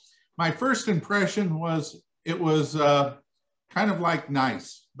 because my first impression was it was kind of like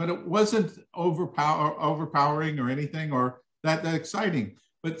nice, but it wasn't overpowering or anything or that exciting.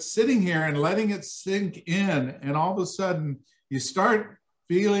 But sitting here and letting it sink in, and all of a sudden you start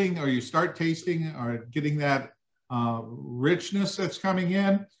feeling or you start tasting or getting that richness that's coming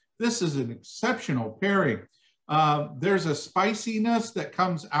in. This is an exceptional pairing. There's a spiciness that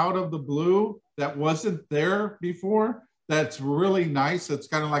comes out of the blue that wasn't there before. That's really nice. It's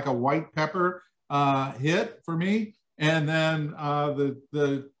kind of like a white pepper hit for me. And then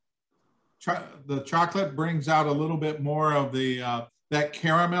the chocolate brings out a little bit more of the that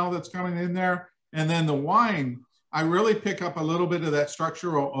caramel that's coming in there. And then the wine, I really pick up a little bit of that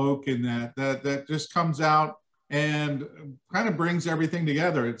structural oak in that just comes out and kind of brings everything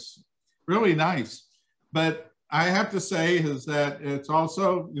together. It's really nice. But I have to say is that it's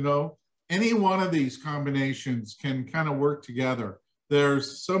also, you know, any one of these combinations can kind of work together.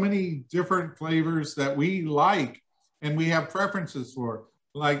 There's so many different flavors that we like and we have preferences for.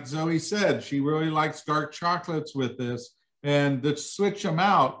 Like Zoe said, she really likes dark chocolates with this, and to switch them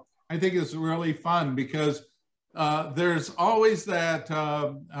out, I think is really fun, because there's always that,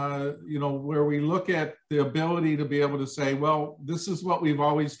 you know, where we look at the ability to be able to say, well, this is what we've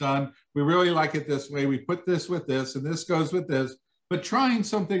always done. We really like it this way. We put this with this, and this goes with this, but trying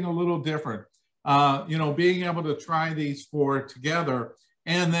something a little different, you know, being able to try these 4 together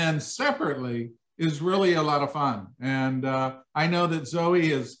and then separately is really a lot of fun. And I know that Zoe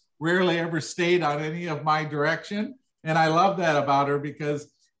has rarely ever stayed on any of my direction, And I love that about her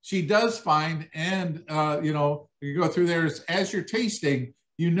because she does find, and you know, you go through there as you're tasting,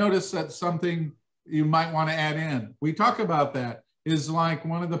 you notice that something you might want to add in. We talk about that is like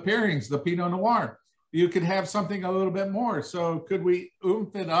one of the pairings, the Pinot Noir. You could have something a little bit more. So could we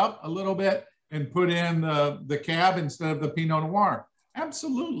oomph it up a little bit and put in the Cab instead of the Pinot Noir?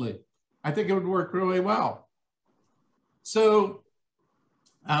 Absolutely. I think it would work really well. So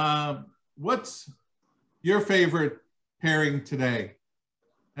what's your favorite pairing today?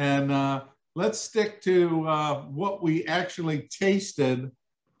 And let's stick to what we actually tasted,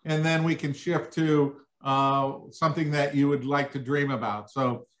 and then we can shift to something that you would like to dream about.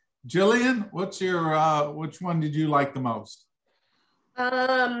 So Gillian, what's your, which one did you like the most?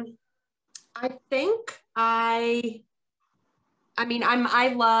 I think I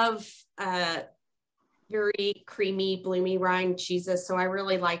love very creamy, bloomy rind cheeses. So I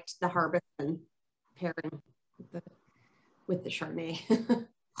really liked the Harbison pairing with the Chardonnay.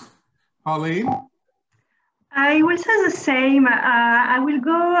 Pauline? I will say the same. I will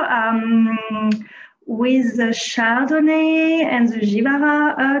go with the Chardonnay and the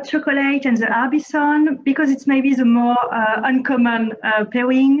Jivara chocolate and the Harbison, because it's maybe the more uncommon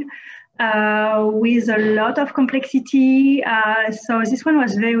pairing with a lot of complexity. So this one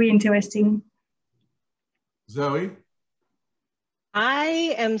was very interesting. Zoe?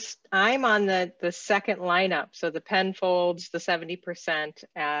 I'm on the second lineup. So the Penfolds, the 70%,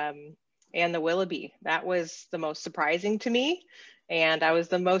 and the Willoughby. That was the most surprising to me. And I was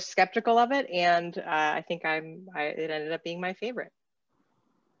the most skeptical of it. And I think it ended up being my favorite.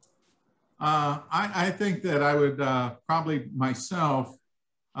 I think that I would probably myself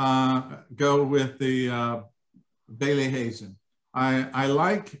go with the Bayley Hazen. I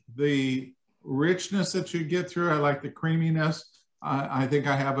like the richness that you get through. I like the creaminess. I think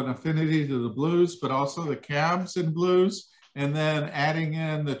I have an affinity to the blues, but also the cabs and blues. And then adding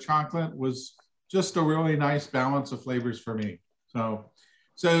in the chocolate was just a really nice balance of flavors for me. So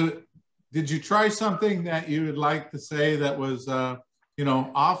did you try something that you would like to say that was, you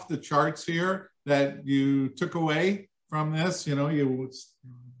know, off the charts here that you took away from this? You know, you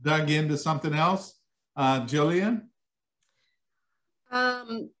dug into something else, Gillian?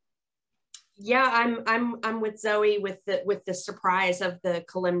 Yeah, I'm with Zoe with the surprise of the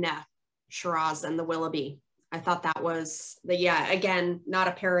Kalimna Shiraz and the Willoughby. I thought that was again, not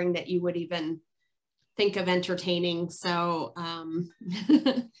a pairing that you would even think of entertaining. So,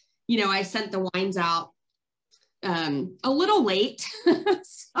 you know, I sent the wines out a little late.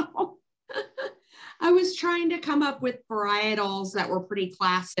 So I was trying to come up with varietals that were pretty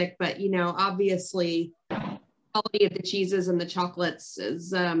classic, but, you know, obviously quality of the cheeses and the chocolates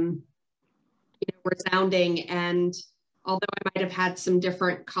is, you know, resounding. And although I might have had some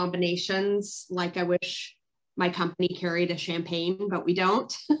different combinations, like I wish my company carried a champagne, but we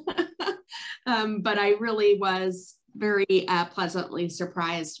don't. But I really was very pleasantly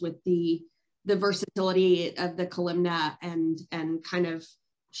surprised with the versatility of the Kalimna and kind of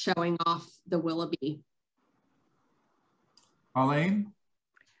showing off the Willoughby. Pauline?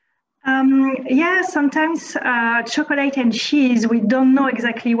 Yeah, sometimes chocolate and cheese, we don't know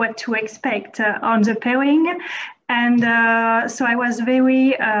exactly what to expect on the pairing. And so I was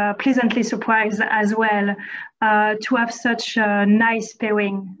very pleasantly surprised as well to have such a nice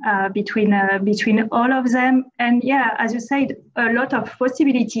pairing between all of them. And yeah, as you said, a lot of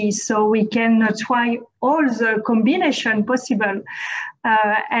possibilities. So we can try all the combination possible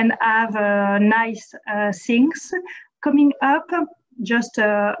and have nice things coming up. Just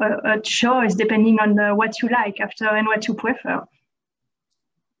a choice depending on what you like after and what you prefer.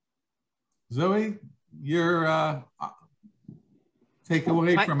 Zoe, your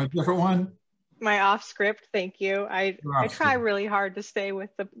takeaway from a different one? My off script, thank you. I try really hard to stay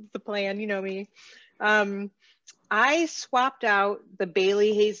with the plan, you know me. I swapped out the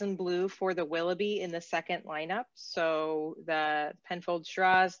Bayley Hazen Blue for the Willoughby in the second lineup. So the Penfolds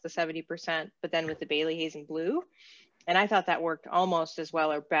Shiraz, the 70%, but then with the Bayley Hazen Blue. And I thought that worked almost as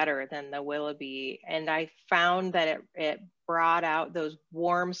well or better than the Willoughby. And I found that it brought out those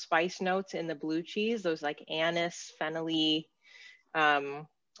warm spice notes in the blue cheese, those like anise, fennel-y,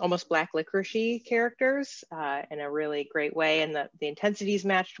 almost black licorice-y characters in a really great way. And the intensities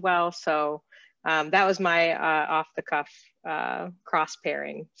matched well. So that was my off-the-cuff cross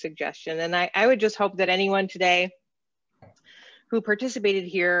pairing suggestion. And I would just hope that anyone today who participated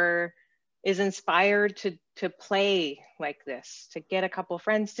here is inspired to play like this, to get a couple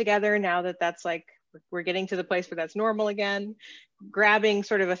friends together now that that's like we're getting to the place where that's normal again. Grabbing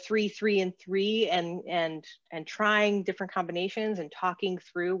sort of a 3, 3, and 3 and trying different combinations and talking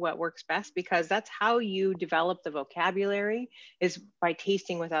through what works best, because that's how you develop the vocabulary, is by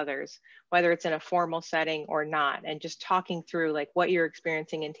tasting with others, whether it's in a formal setting or not, and just talking through like what you're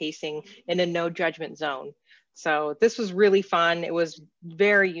experiencing and tasting in a no judgment zone. So this was really fun. It was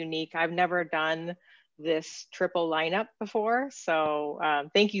very unique. I've never done this triple lineup before. So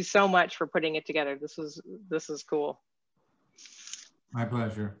thank you so much for putting it together. This was cool. My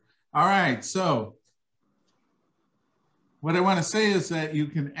pleasure. All right, so what I want to say is that you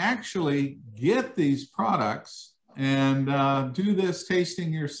can actually get these products and do this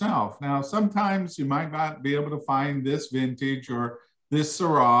tasting yourself. Now, sometimes you might not be able to find this vintage or this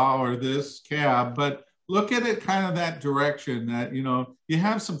Syrah or this Cab, but look at it kind of that direction that, you know, you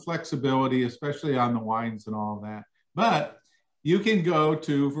have some flexibility, especially on the wines and all of that. But you can go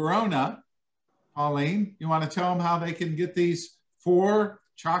to Valrhona. Pauline, you want to tell them how they can get these 4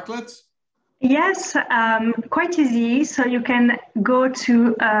 chocolates? Yes, quite easy. So you can go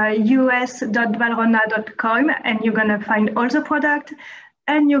to us.valrhona.com and you're going to find all the product,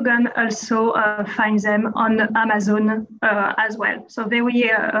 and you can also find them on Amazon as well. So very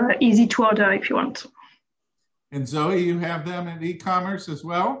easy to order if you want. And Zoe, you have them in e-commerce as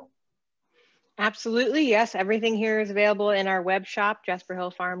well? Absolutely, yes. Everything here is available in our web shop,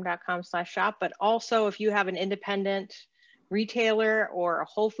 jasperhillfarm.com/shop. But also, if you have an independent retailer or a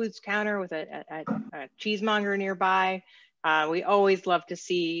Whole Foods counter with a cheesemonger nearby, we always love to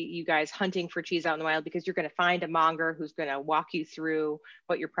see you guys hunting for cheese out in the wild, because you're going to find a monger who's going to walk you through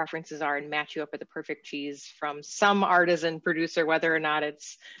what your preferences are and match you up with the perfect cheese from some artisan producer, whether or not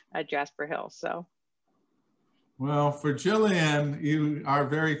it's Jasper Hill. So. Well, for Gillian, you are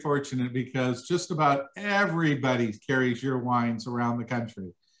very fortunate because just about everybody carries your wines around the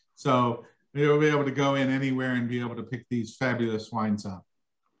country. So you'll be able to go in anywhere and be able to pick these fabulous wines up.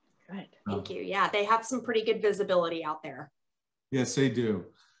 Good, thank you. Yeah, they have some pretty good visibility out there. Yes, they do.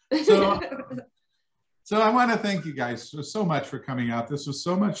 So, so I want to thank you guys so much for coming out. This was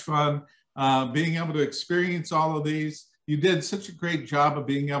so much fun, being able to experience all of these. You did such a great job of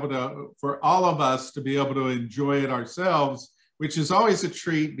being able to, for all of us to be able to enjoy it ourselves, which is always a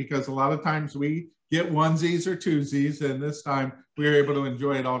treat, because a lot of times we get onesies or twosies, and this time we were able to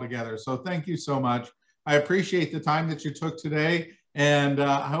enjoy it all together. So thank you so much. I appreciate the time that you took today, and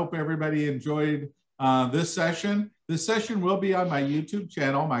I hope everybody enjoyed this session. This session will be on my YouTube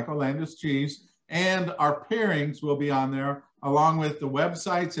channel, Michael Landis Cheese, and our pairings will be on there, along with the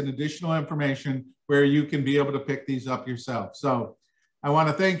websites and additional information where you can be able to pick these up yourself. So I want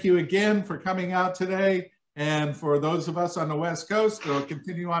to thank you again for coming out today. And for those of us on the West Coast, it'll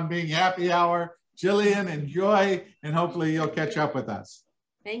continue on being happy hour. Gillian, enjoy, and hopefully you'll catch up with us.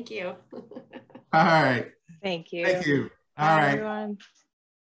 Thank you. All right. Thank you. Thank you. All Bye, right. everyone.